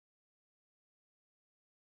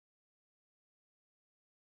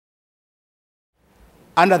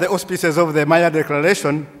Under the auspices of the Maya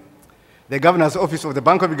Declaration, the Governor's Office of the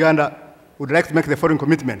Bank of Uganda would like to make the following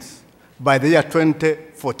commitments by the year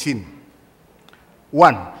 2014.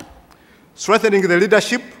 1, strengthening the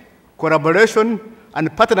leadership, collaboration,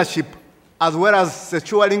 and partnership, as well as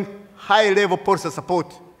securing high-level policy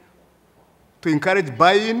support to encourage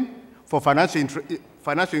buy-in for financial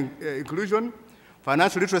inclusion,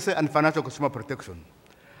 financial literacy, and financial consumer protection.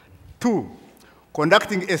 2,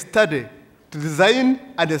 conducting a study to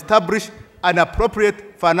design and establish an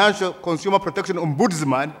appropriate financial consumer protection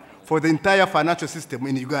ombudsman for the entire financial system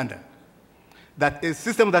in Uganda. That is a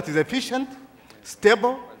system that is efficient,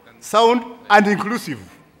 stable, sound, and inclusive.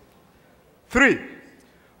 3,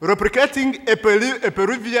 replicating a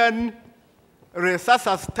Peruvian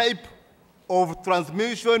resuscitation type of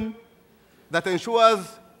transmission that ensures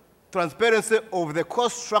transparency of the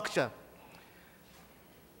cost structure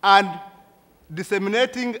and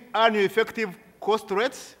disseminating annual effective cost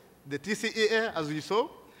rates, the TCEA, as you saw,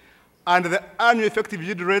 and the annual effective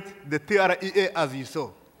yield rate, the TREA, as you saw.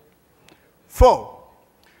 4,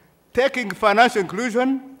 taking financial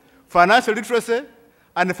inclusion, financial literacy,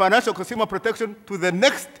 and financial consumer protection to the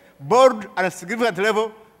next bold and significant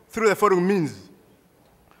level through the following means.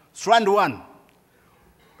 Strand 1,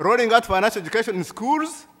 rolling out financial education in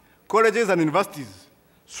schools, colleges, and universities.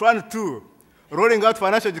 Strand 2, rolling out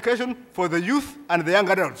financial education for the youth and the young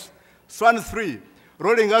adults. Strand 3,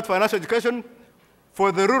 rolling out financial education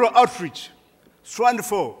for the rural outreach. Strand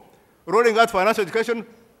 4, rolling out financial education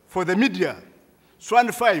for the media.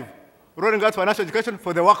 Strand 5, rolling out financial education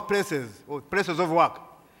for the workplaces, or places of work.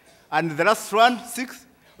 And the last strand, 6,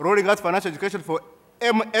 rolling out financial education for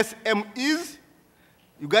MSMEs,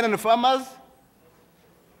 Ugandan farmers,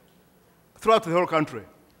 throughout the whole country.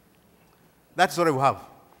 That's what we have.